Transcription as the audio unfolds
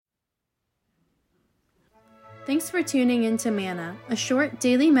Thanks for tuning in to Manna, a short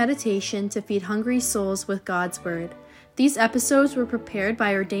daily meditation to feed hungry souls with God's Word. These episodes were prepared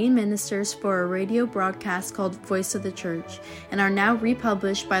by ordained ministers for a radio broadcast called Voice of the Church and are now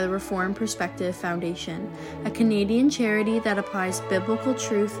republished by the Reformed Perspective Foundation, a Canadian charity that applies biblical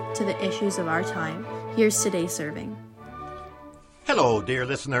truth to the issues of our time. Here's today's serving. Hello, dear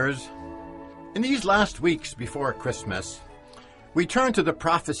listeners. In these last weeks before Christmas, we turn to the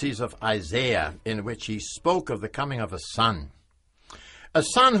prophecies of Isaiah, in which he spoke of the coming of a son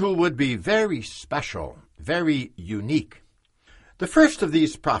who would be very special, very unique. The first of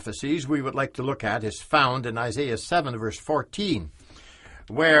these prophecies we would like to look at is found in Isaiah 7, verse 14,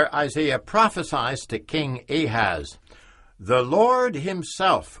 where Isaiah prophesies to King Ahaz, "The Lord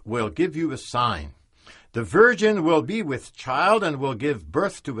himself will give you a sign. The virgin will be with child and will give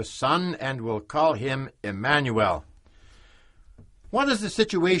birth to a son and will call him Immanuel." What is the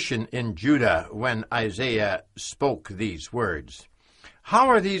situation in Judah when Isaiah spoke these words? How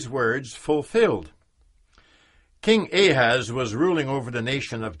are these words fulfilled? King Ahaz was ruling over the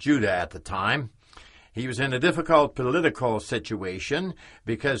nation of Judah at the time. He was in a difficult political situation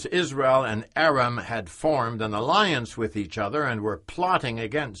because Israel and Aram had formed an alliance with each other and were plotting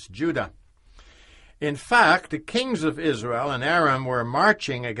against Judah. In fact, the kings of Israel and Aram were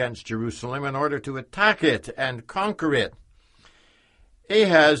marching against Jerusalem in order to attack it and conquer it.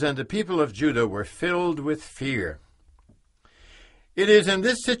 Ahaz and the people of Judah were filled with fear. It is in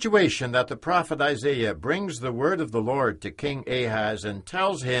this situation that the prophet Isaiah brings the word of the Lord to King Ahaz and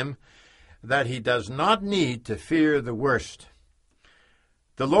tells him that he does not need to fear the worst.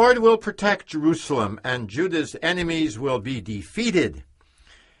 The Lord will protect Jerusalem, and Judah's enemies will be defeated.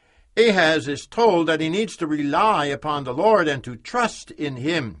 Ahaz is told that he needs to rely upon the Lord and to trust in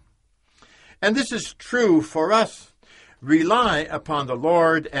him. And this is true for us. Rely upon the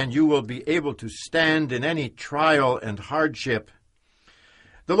Lord, and you will be able to stand in any trial and hardship.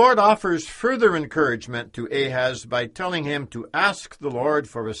 The Lord offers further encouragement to Ahaz by telling him to ask the Lord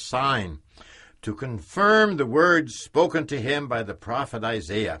for a sign, to confirm the words spoken to him by the prophet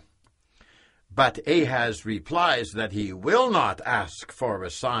Isaiah. But Ahaz replies that he will not ask for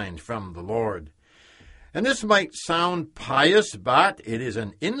a sign from the Lord. And this might sound pious, but it is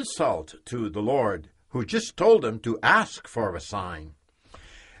an insult to the Lord, who just told him to ask for a sign.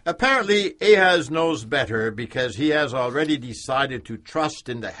 Apparently, Ahaz knows better because he has already decided to trust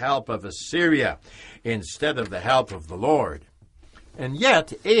in the help of Assyria instead of the help of the Lord. And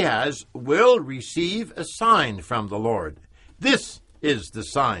yet, Ahaz will receive a sign from the Lord. This is the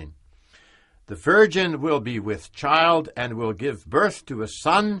sign. The virgin will be with child and will give birth to a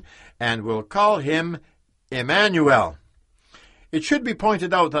son and will call him Immanuel. It should be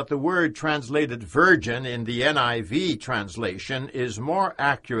pointed out that the word translated virgin in the NIV translation is more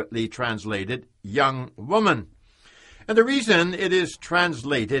accurately translated young woman. And the reason it is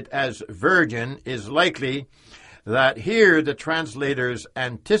translated as virgin is likely that here the translators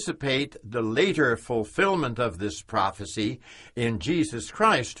anticipate the later fulfillment of this prophecy in Jesus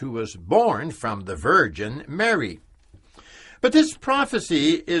Christ, who was born from the Virgin Mary. But this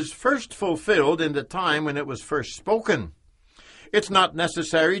prophecy is first fulfilled in the time when it was first spoken. It's not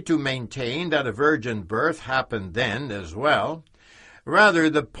necessary to maintain that a virgin birth happened then as well. Rather,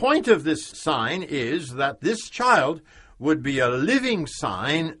 the point of this sign is that this child would be a living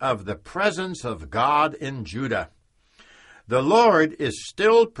sign of the presence of God in Judah. The Lord is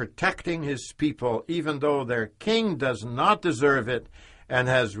still protecting his people, even though their king does not deserve it and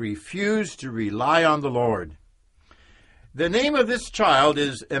has refused to rely on the Lord. The name of this child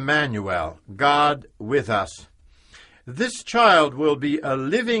is Immanuel, God with us. This child will be a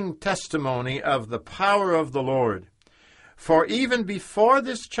living testimony of the power of the Lord. For even before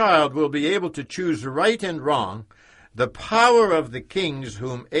this child will be able to choose right and wrong, the power of the kings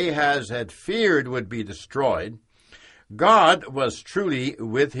whom Ahaz had feared would be destroyed. God was truly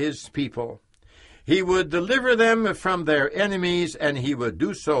with his people. He would deliver them from their enemies, and he would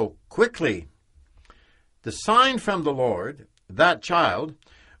do so quickly. The sign from the Lord, that child,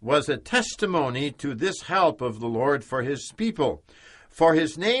 was a testimony to this help of the Lord for his people. For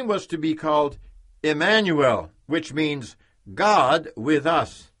his name was to be called Immanuel, which means God with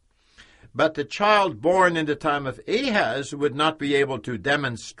us. But the child born in the time of Ahaz would not be able to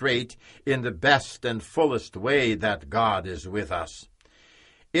demonstrate in the best and fullest way that God is with us.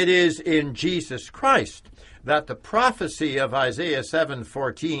 It is in Jesus Christ that the prophecy of Isaiah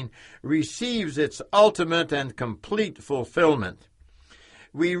 7:14 receives its ultimate and complete fulfillment.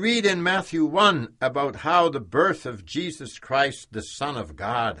 We read in Matthew 1 about how the birth of Jesus Christ, the Son of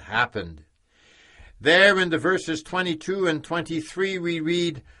God, happened. There in the verses 22 and 23 we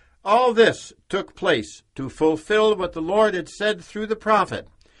read, All this took place to fulfill what the Lord had said through the prophet.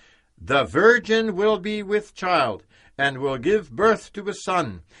 The virgin will be with child, and will give birth to a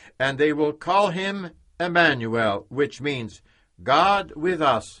son, and they will call him Immanuel, which means God with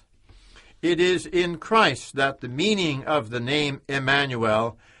us. It is in Christ that the meaning of the name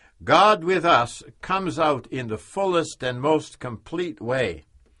Immanuel, God with us, comes out in the fullest and most complete way.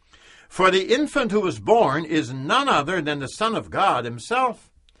 For the infant who was born is none other than the Son of God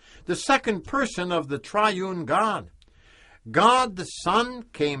himself, the second person of the triune God. God the Son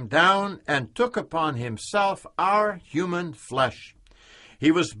came down and took upon himself our human flesh.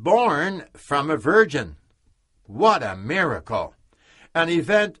 He was born from a virgin. What a miracle! An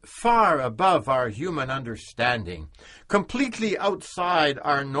event far above our human understanding, completely outside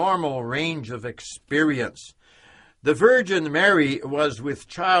our normal range of experience. The Virgin Mary was with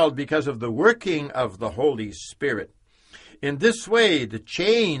child because of the working of the Holy Spirit. In this way, the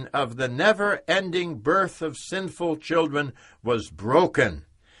chain of the never-ending birth of sinful children was broken,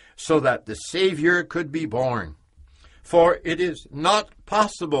 so that the Savior could be born. For it is not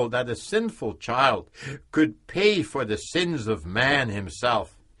possible that a sinful child could pay for the sins of man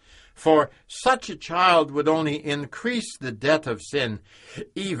himself. For such a child would only increase the debt of sin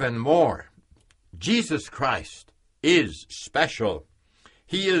even more. Jesus Christ is special.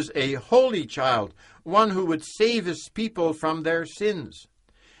 He is a holy child, one who would save his people from their sins.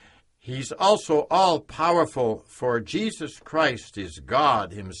 He's also all-powerful, for Jesus Christ is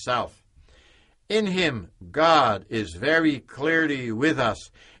God himself. In him, God is very clearly with us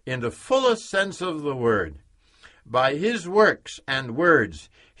in the fullest sense of the word. By his works and words,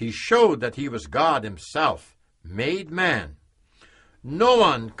 he showed that he was God himself, made man. No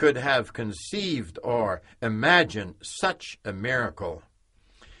one could have conceived or imagined such a miracle.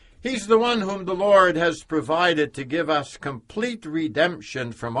 He's the one whom the Lord has provided to give us complete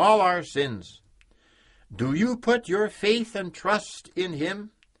redemption from all our sins. Do you put your faith and trust in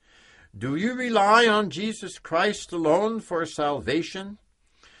him? Do you rely on Jesus Christ alone for salvation?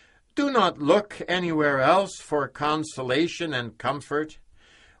 Do not look anywhere else for consolation and comfort.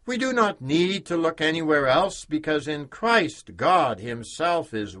 We do not need to look anywhere else because in Christ God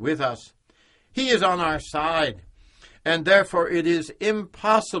himself is with us. He is on our side, and therefore it is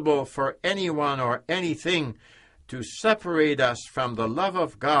impossible for anyone or anything to separate us from the love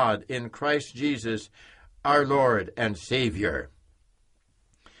of God in Christ Jesus, our Lord and Savior.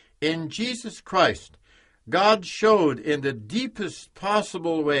 In Jesus Christ, God showed in the deepest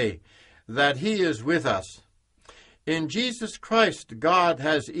possible way that he is with us. In Jesus Christ, God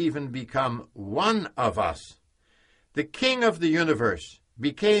has even become one of us. The King of the universe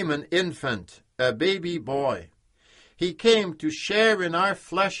became an infant, a baby boy. He came to share in our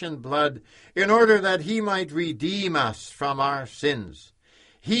flesh and blood in order that he might redeem us from our sins.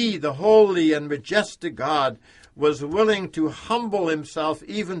 He, the holy and majestic God, was willing to humble himself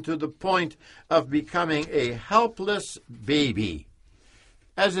even to the point of becoming a helpless baby.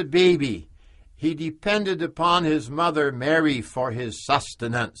 As a baby, he depended upon his mother Mary for his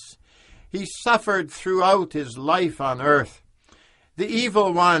sustenance. He suffered throughout his life on earth. The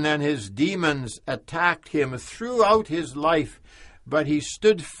evil one and his demons attacked him throughout his life, but he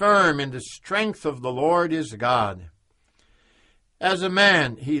stood firm in the strength of the Lord his God. As a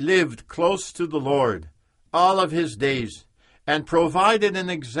man, he lived close to the Lord all of his days, and provided an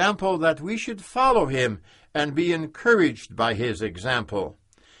example that we should follow him and be encouraged by his example.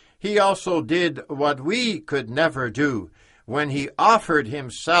 He also did what we could never do when he offered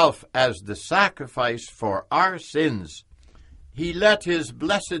himself as the sacrifice for our sins. He let his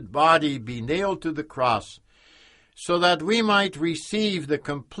blessed body be nailed to the cross so that we might receive the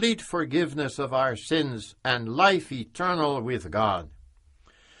complete forgiveness of our sins and life eternal with God.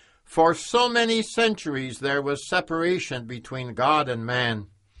 For so many centuries there was separation between God and man.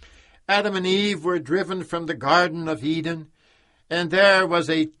 Adam and Eve were driven from the Garden of Eden, and there was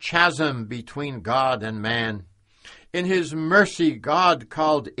a chasm between God and man. In his mercy, God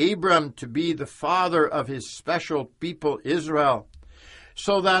called Abram to be the father of his special people Israel,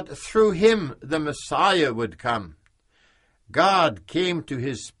 so that through him the Messiah would come. God came to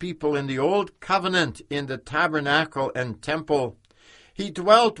his people in the Old Covenant in the tabernacle and temple. He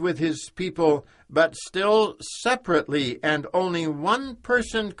dwelt with his people, but still separately, and only one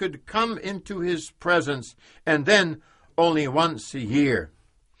person could come into his presence, and then only once a year.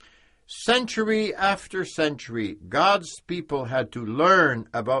 Century after century, God's people had to learn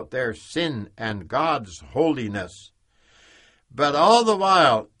about their sin and God's holiness. But all the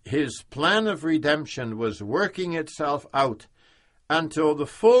while, his plan of redemption was working itself out until the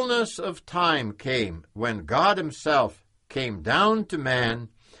fullness of time came when God himself came down to man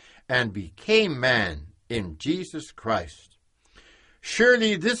and became man in Jesus Christ.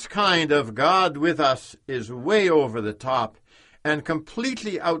 Surely this kind of God with us is way over the top and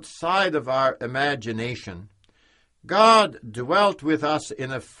completely outside of our imagination. God dwelt with us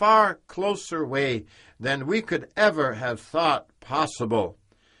in a far closer way than we could ever have thought possible.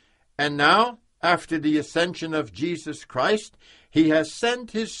 And now, after the ascension of Jesus Christ, he has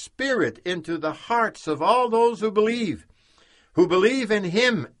sent his Spirit into the hearts of all those who believe in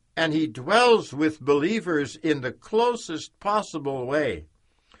him, and he dwells with believers in the closest possible way.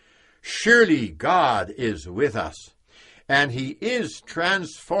 Surely God is with us, and he is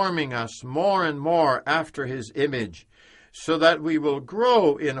transforming us more and more after his image, so that we will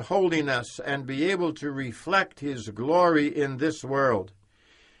grow in holiness and be able to reflect his glory in this world.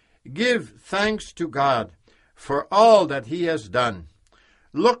 Give thanks to God for all that he has done.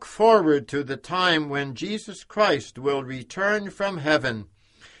 Look forward to the time when Jesus Christ will return from heaven.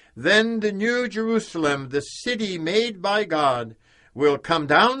 Then the New Jerusalem, the city made by God, will come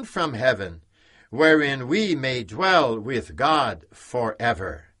down from heaven, wherein we may dwell with God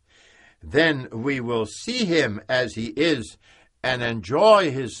forever. Then we will see him as he is and enjoy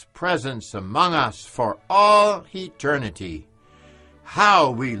his presence among us for all eternity.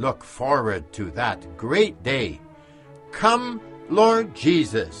 How we look forward to that great day. Come, Lord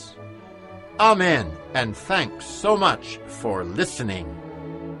Jesus. Amen, and thanks so much for listening.